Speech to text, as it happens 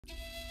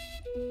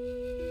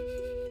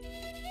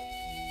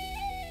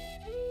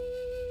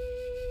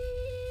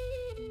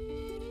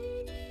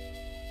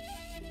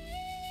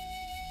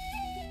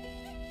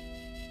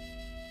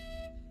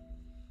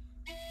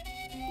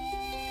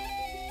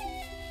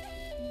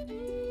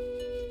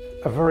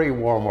A very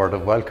warm word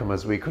of welcome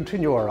as we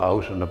continue our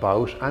Out and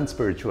About and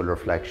Spiritual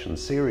Reflection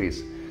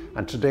series.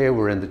 And today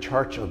we're in the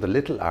Church of the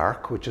Little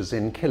Ark, which is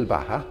in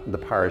Kilbaha, in the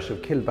parish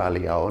of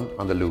Killaloe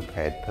on the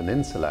Loophead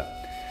Peninsula.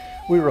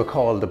 We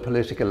recall the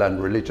political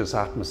and religious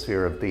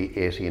atmosphere of the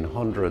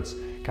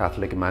 1800s,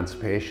 Catholic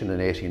emancipation in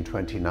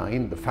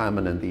 1829, the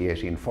famine in the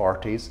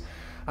 1840s,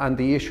 and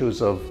the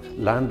issues of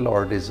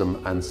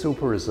landlordism and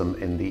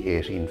superism in the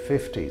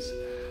 1850s.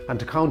 And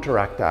to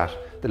counteract that,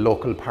 the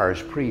local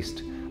parish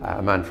priest, a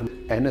man from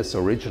Ennis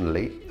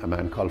originally, a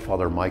man called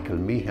Father Michael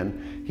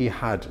Monahan, he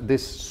had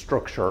this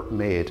structure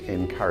made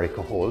in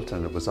Carrickholt,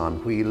 and it was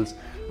on wheels,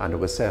 and it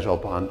was set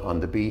up on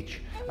the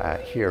beach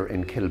here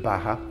in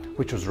Kilbaha,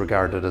 which was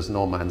regarded as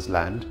no man's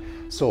land.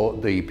 So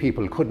the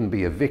people couldn't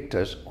be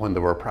evicted when they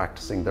were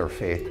practicing their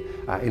faith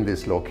in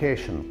this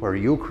location, where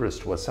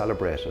Eucharist was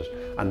celebrated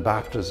and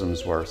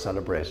baptisms were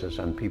celebrated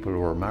and people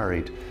were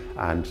married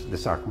and the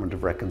sacrament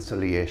of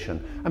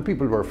reconciliation, and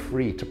people were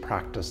free to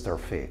practice their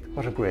faith.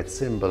 What a great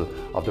symbol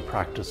of the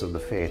practice of the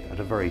faith at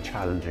a very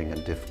challenging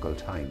and difficult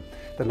time.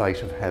 The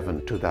light of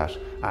heaven to that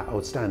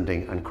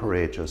outstanding and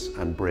courageous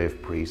and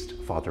brave priest,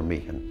 Father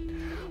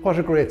Monahan. What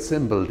a great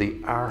symbol the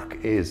ark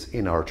is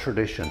in our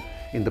tradition.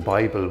 In the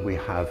Bible we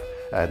have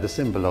the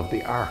symbol of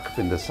the ark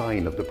being the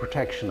sign of the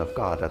protection of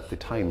God at the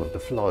time of the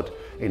flood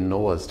in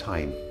Noah's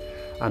time.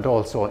 And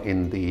also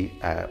in the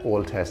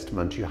Old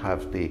Testament you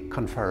have the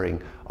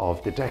conferring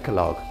of the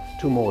Decalogue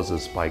to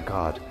Moses by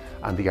God,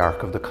 and the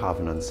Ark of the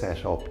Covenant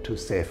set up to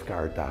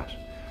safeguard that.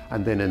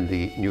 And then in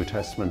the New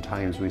Testament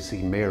times we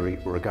see Mary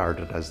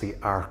regarded as the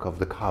Ark of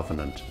the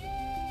Covenant,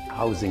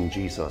 housing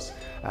Jesus,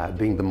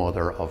 being the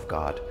mother of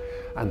God.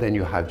 And then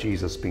you have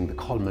Jesus being the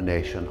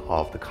culmination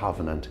of the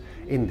covenant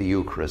in the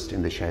Eucharist,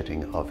 in the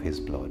shedding of his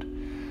blood.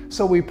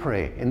 So we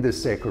pray in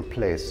this sacred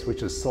place,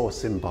 which is so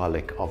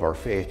symbolic of our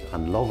faith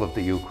and love of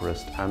the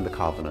Eucharist and the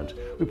covenant,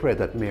 we pray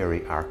that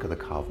Mary, Ark of the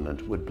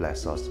Covenant, would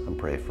bless us and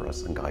pray for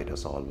us and guide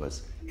us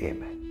always.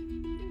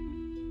 Amen.